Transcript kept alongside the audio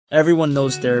Everyone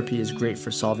knows therapy is great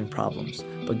for solving problems,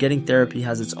 but getting therapy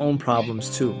has its own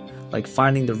problems too, like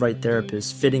finding the right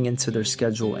therapist, fitting into their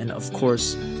schedule, and of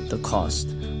course, the cost.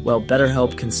 Well,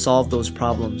 BetterHelp can solve those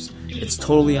problems. It's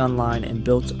totally online and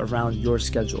built around your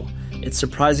schedule. It's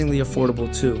surprisingly affordable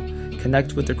too.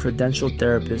 Connect with a credentialed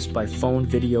therapist by phone,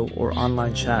 video, or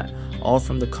online chat, all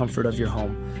from the comfort of your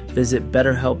home. Visit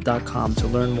BetterHelp.com to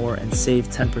learn more and save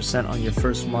 10% on your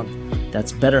first month.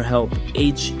 That's BetterHelp,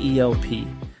 H-E-L-P.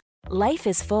 Life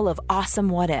is full of awesome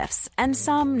what-ifs, and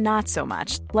some not so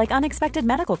much, like unexpected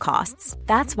medical costs.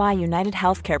 That's why United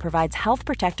Healthcare provides Health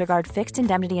Protector Guard fixed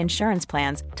indemnity insurance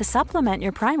plans to supplement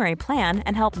your primary plan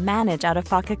and help manage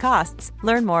out-of-pocket costs.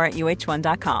 Learn more at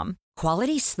UH1.com.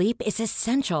 Quality sleep is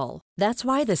essential. That's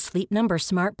why the Sleep Number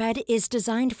Smart Bed is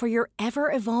designed for your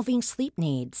ever-evolving sleep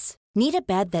needs. Need a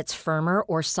bed that's firmer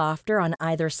or softer on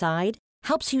either side?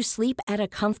 Helps you sleep at a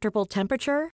comfortable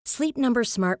temperature? Sleep Number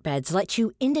Smart Beds let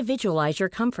you individualize your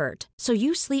comfort, so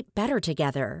you sleep better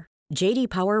together. J.D.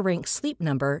 Power ranks Sleep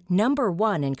Number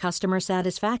 #1 in customer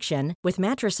satisfaction with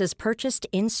mattresses purchased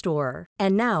in-store.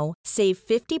 And now, save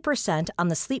 50% on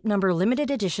the Sleep Number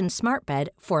Limited Edition Smart Bed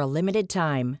for a limited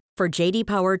time. For J.D.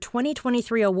 Power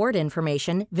 2023 award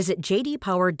information, visit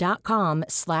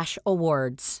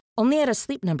jdpower.com/awards. Only at a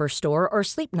Sleep Number store or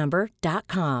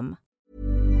sleepnumber.com.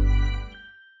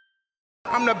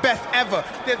 I'm the best ever.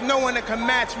 There's no one that can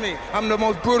match me. I'm the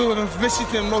most brutal and most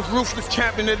vicious and most ruthless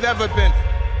champion there's ever been.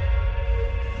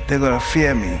 They're gonna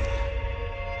fear me.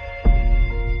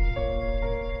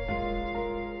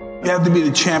 You have to be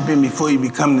the champion before you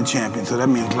become the champion, so that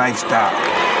means lifestyle.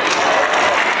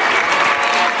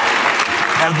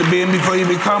 You have to be him before you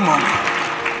become him.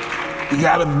 You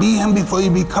gotta be him before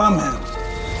you become him.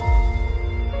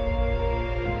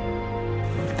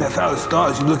 That's how it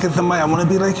starts. You look at somebody, I wanna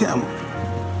be like him.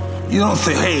 You don't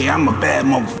say, hey, I'm a bad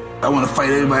motherfucker. I wanna fight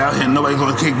everybody out here, nobody's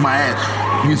gonna kick my ass.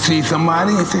 You see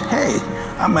somebody and say, hey,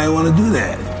 I might want to do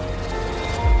that.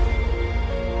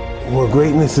 Well,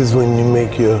 greatness is when you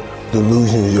make your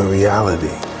delusions your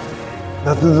reality.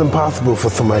 Nothing's impossible for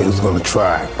somebody who's going to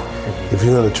try. If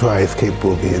you're going to try, it's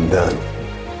capable of being done.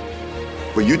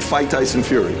 But you'd fight Tyson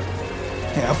Fury.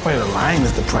 Yeah, I'll fight a lion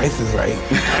if the price is right.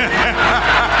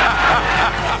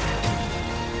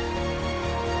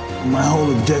 My whole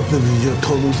objective is your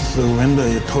total surrender,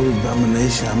 your total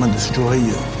domination. I'm going to destroy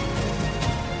you.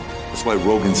 That's why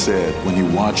Rogan said, when he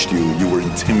watched you, you were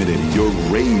intimidating. Your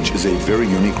rage is a very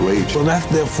unique rage. Well, that's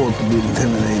their fault to be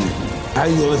intimidated. How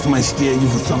you gonna let somebody scare you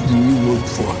for something you worked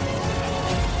for?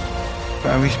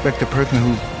 I respect a person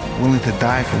who's willing to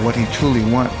die for what he truly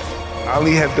wants.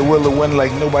 Ali had the will to win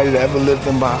like nobody that ever lived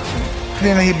in boxing.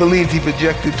 Then he believed he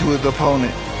projected to his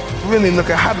opponent. Really look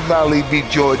at how does Ali beat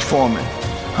George Foreman?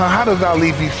 How does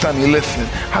Ali beat Sonny Liston?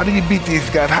 How did he beat these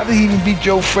guys? How did he even beat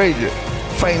Joe Frazier?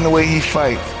 Fighting the way he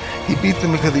fights. He beat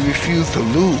them because he refused to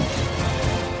lose.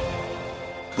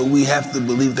 But we have to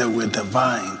believe that we're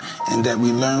divine and that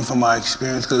we learn from our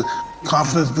experience, because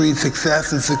confidence breeds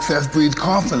success and success breeds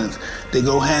confidence. They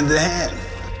go hand in hand.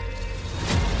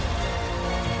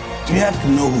 You have to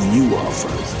know who you are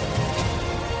first.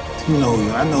 You know who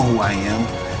you are. I know who I am.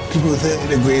 People say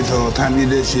they're great all the time, you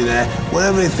this, you that.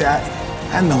 Whatever they say,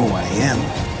 I know who I am.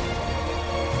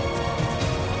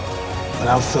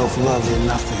 Without self-love, you're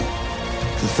nothing.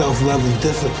 The self-love is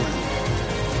discipline.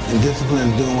 And discipline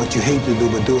is doing what you hate to do,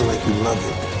 but do it like you love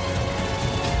it.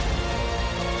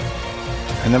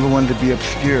 I never wanted to be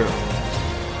obscure.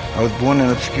 I was born in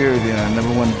obscurity and I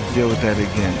never wanted to deal with that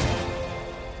again.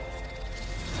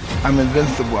 I'm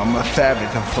invincible, I'm a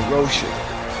savage, I'm ferocious.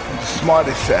 I'm the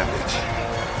smartest savage.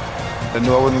 I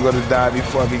knew I wasn't going to die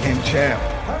before I became champ.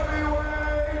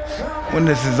 When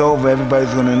this is over,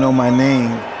 everybody's going to know my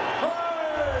name.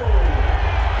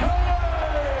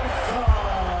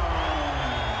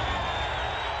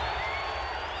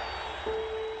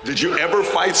 Did you ever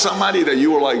fight somebody that you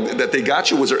were like, that they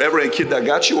got you? Was there ever a kid that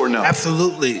got you or no?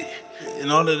 Absolutely. In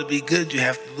order to be good, you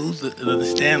have to lose it and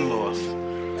understand loss.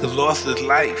 Because loss is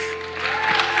life.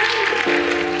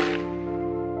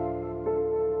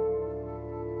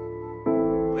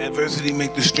 Adversity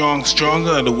make the strong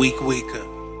stronger or the weak weaker.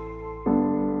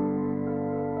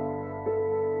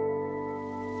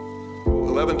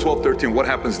 11, 12, 13, what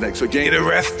happens next? So Get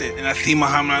arrested, and I see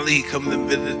Muhammad Ali come and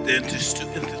visit the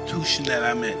institution that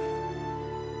I'm in.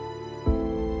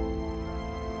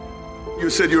 You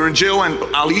said you're in jail and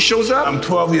Ali shows up? I'm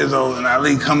 12 years old and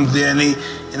Ali comes there and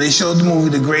they showed the movie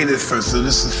The Greatest first, so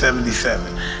this is 77.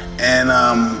 And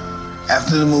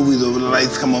after the movie's over, the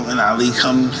lights come up and Ali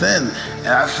comes in. And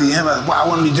I see him, I said, wow, I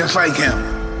want to be just like him.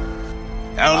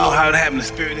 I don't know how it happened, the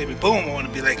spirit hit me, boom, I want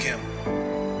to be like him.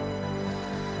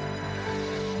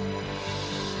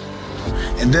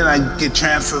 And then I get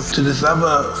transferred to this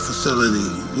other facility,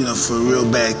 for real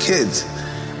bad kids.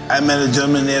 I met a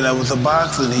gentleman there that was a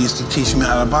boxer, and he used to teach me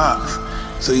how to box.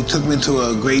 So he took me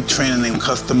to a great trainer named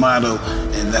Customato,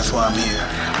 and that's why I'm here.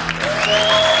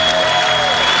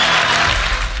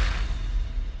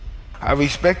 I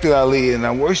respected Ali and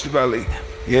I worshiped Ali.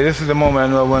 Yeah, this is the moment I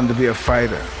knew I wanted to be a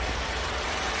fighter.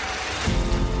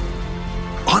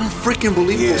 Unfreaking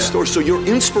believable story. So your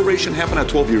inspiration happened at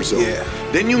 12 years old. Yeah.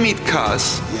 Then you meet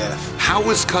Cus. Yes. How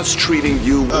was Cus treating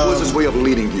you? What was his way of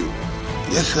leading you?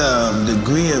 It's a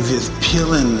degree of just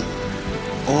peeling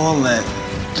all that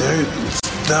dirt and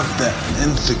stuff, that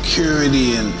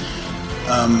insecurity, and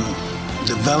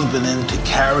developing into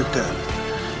character.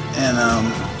 And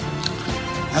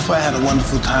that's why I had a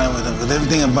wonderful time with him, because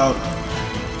everything about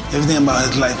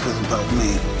his life was about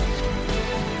me.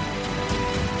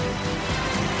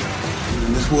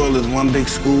 This world is one big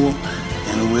school,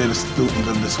 and we're the students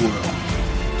of this world.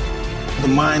 The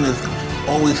mind is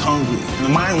always hungry. The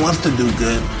mind wants to do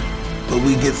good, but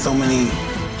we get so many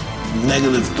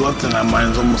negative thoughts in our mind,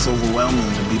 it's almost overwhelming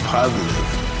to be positive.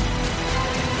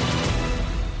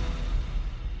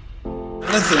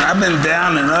 Listen, I've been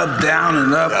down and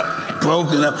up,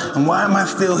 broken up, and why am I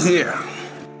still here?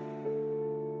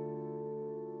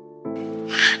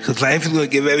 Because life is going to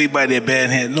give everybody a bad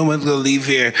hand. No one's going to leave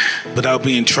here without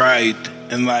being tried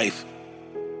in life.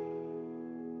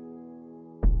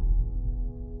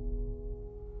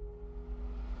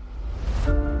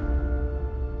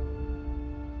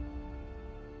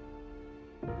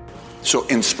 So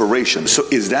inspiration. So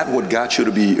is that what got you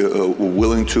to be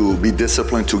willing to be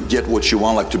disciplined to get what you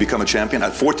want, like to become a champion?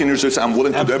 At 14 years old, I'm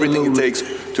willing to do everything it takes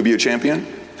to be a champion?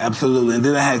 Absolutely. And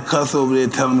then I had Cus over there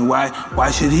telling me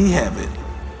why should he have it?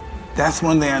 That's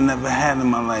one thing I never had in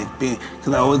my life,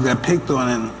 because I always got picked on,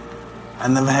 and I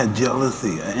never had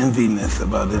jealousy or enviness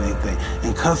about anything.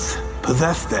 And Cus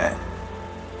possessed that,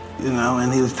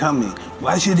 and he was telling me,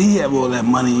 why should he have all that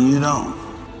money and you don't?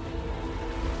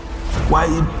 Why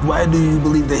do you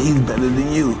believe that he's better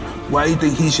than you? Why do you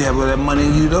think he should have all that money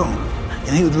and you don't? And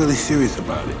he was really serious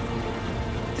about it.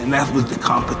 And that was the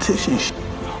competition shit.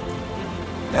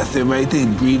 That's it right there,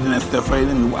 breathing that stuff right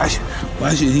in me. Why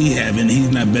should he have it and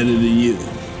he's not better than you?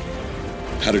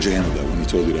 How did you handle that when he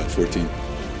told you that, 14?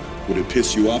 Would it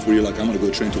piss you off? Were you like, I'm going to go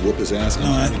train to whoop his ass? And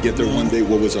I'm going to get there one day.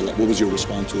 What was your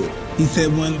response to it? He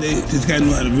said one day, this guy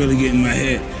knew how to really get in my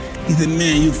head. He said,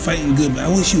 man, you're fighting good, but I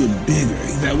wish you were bigger.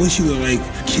 He said, I wish you were like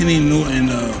Kenny Norton,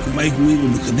 Mike Weaver,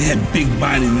 because they had big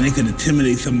bodies and they could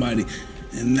intimidate somebody.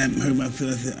 And that hurt my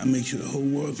feelings. I said, I'll make sure the whole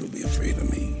world will be afraid of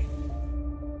me.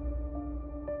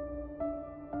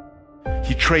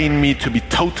 He trained me to be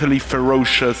totally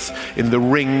ferocious in the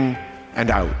ring and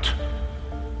out.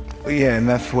 Yeah, and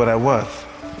that's what I was.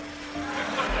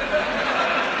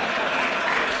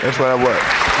 That's what I was,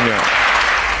 yeah.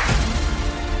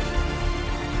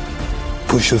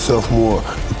 Push yourself more.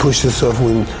 You push yourself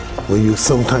when you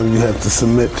sometimes you have to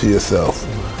submit to yourself.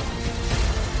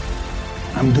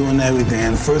 I'm doing everything.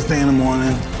 And first thing in the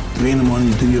morning, 3 in the morning,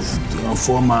 you do your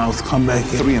 4 miles, come back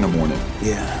in. 3 in the morning?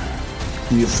 Yeah.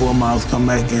 Do your 4 miles, come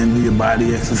back in, do your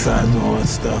body exercise and all that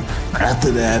stuff.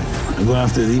 After that, I go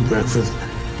out to eat breakfast,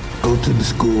 go to the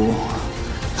school,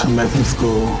 come back from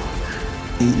school,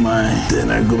 eat my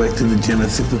dinner, go back to the gym at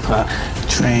 6 o'clock,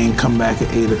 train, come back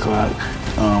at 8 o'clock,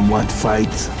 watch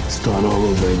fights, start all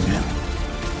over again.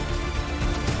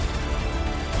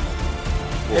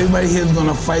 Everybody here is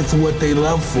gonna fight for what they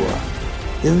love for.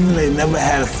 Even if they never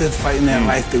had a fist fight in their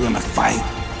life, they're gonna fight.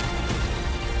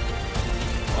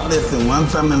 Listen,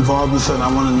 once I'm involved in something,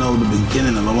 I want to know the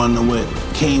beginning of it. I want to know where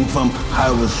it came from,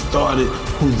 how it was started,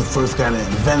 who's the first guy that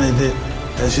invented it.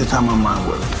 That's just how my mind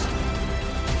works.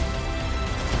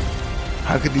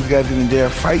 How could these guys even dare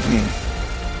fight me?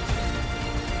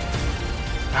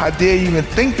 How dare you even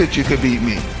think that you could beat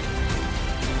me?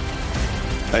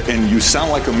 And you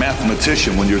sound like a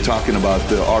mathematician when you're talking about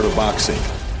the art of boxing.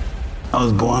 I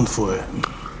was born for it.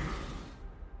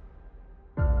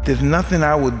 There's nothing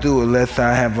I would do unless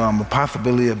I have a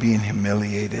possibility of being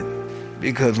humiliated.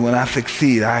 Because when I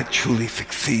succeed, I truly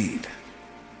succeed.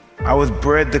 I was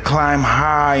bred to climb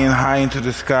high and high into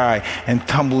the sky and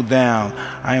tumble down.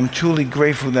 I am truly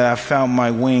grateful that I found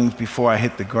my wings before I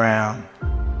hit the ground.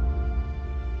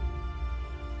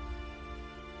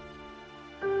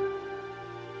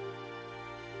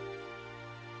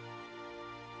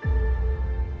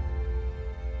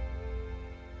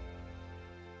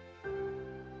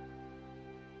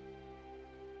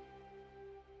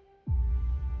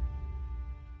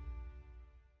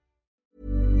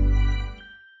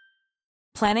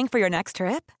 Planning for your next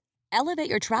trip? Elevate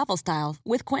your travel style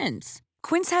with Quince.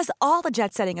 Quince has all the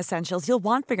jet-setting essentials you'll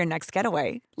want for your next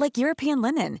getaway, like European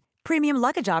linen, premium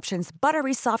luggage options,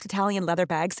 buttery soft Italian leather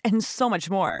bags, and so much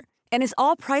more. And is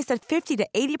all priced at 50 to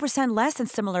 80% less than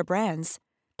similar brands.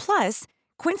 Plus,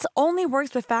 Quince only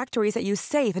works with factories that use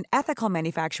safe and ethical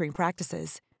manufacturing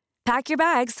practices. Pack your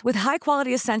bags with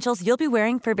high-quality essentials you'll be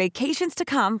wearing for vacations to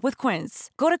come with Quince.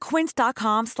 Go to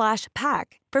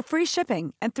quince.com/pack for free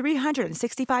shipping and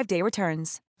 365-day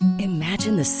returns.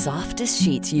 Imagine the softest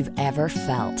sheets you've ever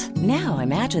felt. Now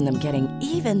imagine them getting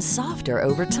even softer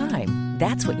over time.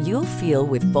 That's what you'll feel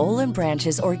with Boll &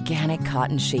 Branch's organic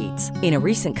cotton sheets. In a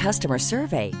recent customer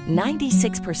survey,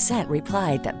 96%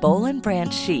 replied that Boll &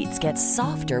 Branch sheets get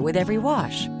softer with every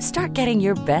wash. Start getting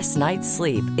your best night's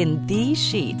sleep in these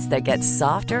sheets that get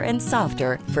softer and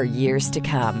softer for years to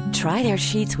come. Try their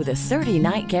sheets with a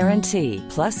 30-night guarantee.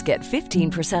 Plus, get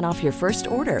 15% off your first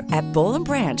order at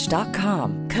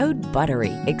bollandbranch.com. Code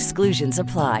BUTTERY. Exclusions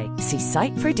apply. See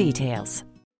site for details.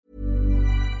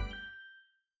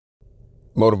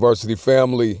 Motiversity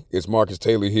family, it's Marcus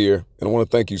Taylor here, and I want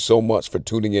to thank you so much for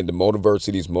tuning in to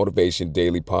Motiversity's Motivation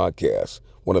Daily Podcast,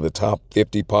 one of the top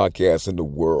 50 podcasts in the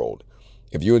world.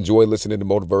 If you enjoy listening to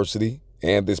Motiversity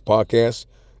and this podcast,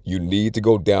 you need to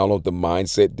go download the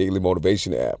Mindset Daily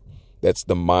Motivation app. That's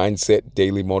the Mindset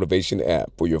Daily Motivation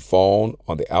app for your phone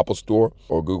on the Apple Store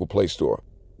or Google Play Store.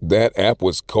 That app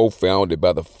was co-founded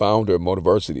by the founder of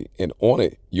Motiversity, and on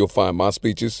it, you'll find my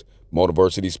speeches,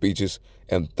 Motiversity speeches,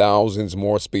 and thousands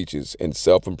more speeches and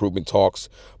self-improvement talks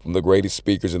from the greatest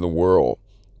speakers in the world.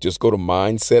 Just go to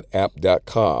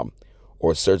mindsetapp.com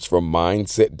or search for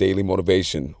Mindset Daily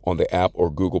Motivation on the app or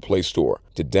Google Play Store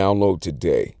to download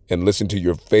today and listen to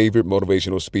your favorite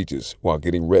motivational speeches while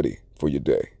getting ready for your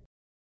day.